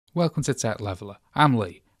Welcome to Tech Leveler. I'm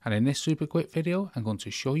Lee, and in this super quick video I'm going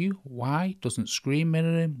to show you why doesn't screen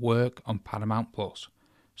mirroring work on Paramount Plus.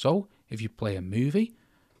 So if you play a movie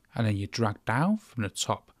and then you drag down from the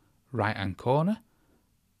top right hand corner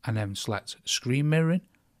and then select screen mirroring,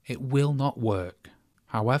 it will not work.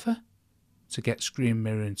 However, to get screen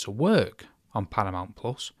mirroring to work on Paramount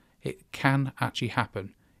Plus, it can actually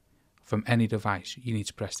happen from any device. You need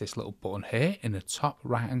to press this little button here in the top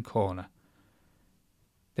right hand corner.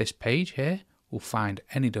 This page here will find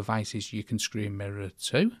any devices you can screen mirror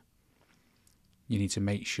to. You need to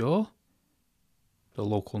make sure the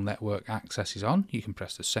local network access is on. You can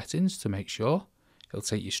press the settings to make sure. It'll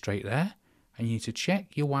take you straight there. And you need to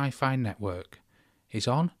check your Wi-Fi network is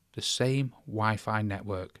on the same Wi-Fi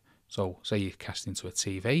network. So say you're casting to a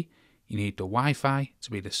TV, you need the Wi-Fi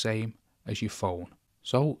to be the same as your phone.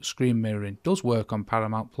 So screen mirroring does work on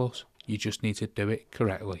Paramount Plus, you just need to do it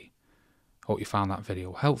correctly. Hope you found that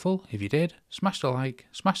video helpful. If you did, smash the like,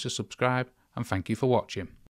 smash the subscribe, and thank you for watching.